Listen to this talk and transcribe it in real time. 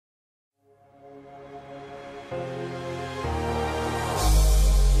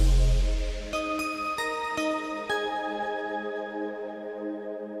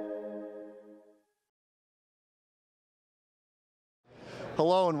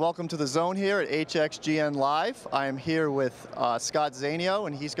Hello and welcome to the Zone here at HXGN Live. I am here with Scott Zanio,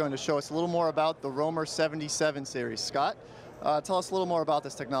 and he's going to show us a little more about the ROMER 77 series. Scott, tell us a little more about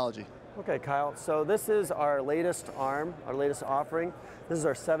this technology. Okay, Kyle. So this is our latest arm, our latest offering. This is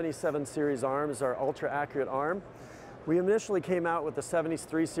our 77 series arm. This is our ultra accurate arm. We initially came out with the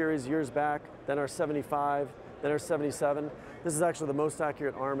 73 series years back, then our 75, then our 77. This is actually the most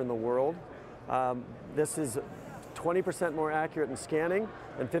accurate arm in the world. This is 20% more accurate in scanning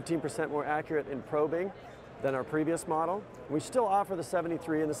and 15% more accurate in probing than our previous model. We still offer the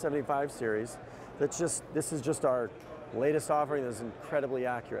 73 and the 75 series. This is just our latest offering that is incredibly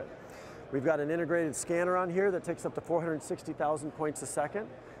accurate. We've got an integrated scanner on here that takes up to 460,000 points a second.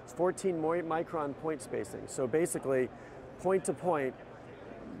 It's 14 micron point spacing. So basically, point to point,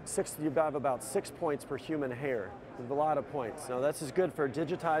 you have about 6 points per human hair. There's a lot of points. Now this is good for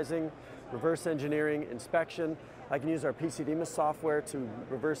digitizing, reverse engineering, inspection. I can use our PCDMIS software to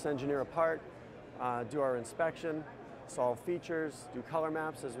reverse engineer a part, do our inspection, solve features, do color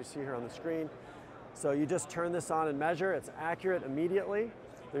maps as we see here on the screen. So you just turn this on and measure. It's accurate immediately.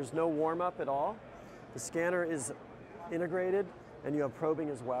 There's no warm up at all. The scanner is integrated and you have probing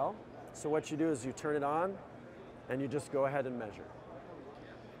as well. So what you do is you turn it on and you just go ahead and measure.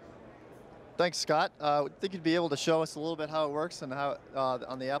 Thanks, Scott. I think you'd be able to show us a little bit how it works and how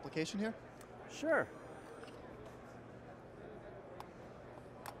on the application here? Sure.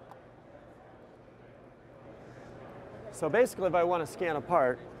 So basically, if I want to scan a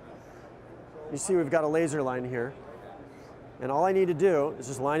part, you see we've got a laser line here. And all I need to do is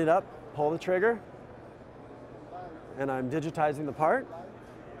just line it up, pull the trigger, and I'm digitizing the part.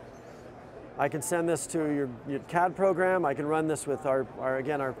 I can send this to your CAD program. I can run this with our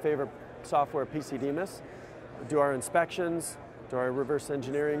favorite software, PCDMIS, do our inspections, do our reverse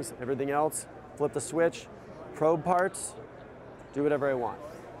engineerings, everything else, flip the switch, probe parts, do whatever I want.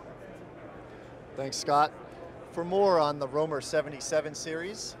 Thanks, Scott. For more on the ROMER 77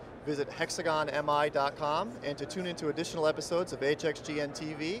 series, visit hexagonmi.com, and to tune into additional episodes of HXGN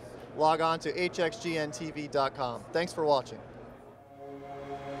TV, log on to hxgntv.com. Thanks for watching.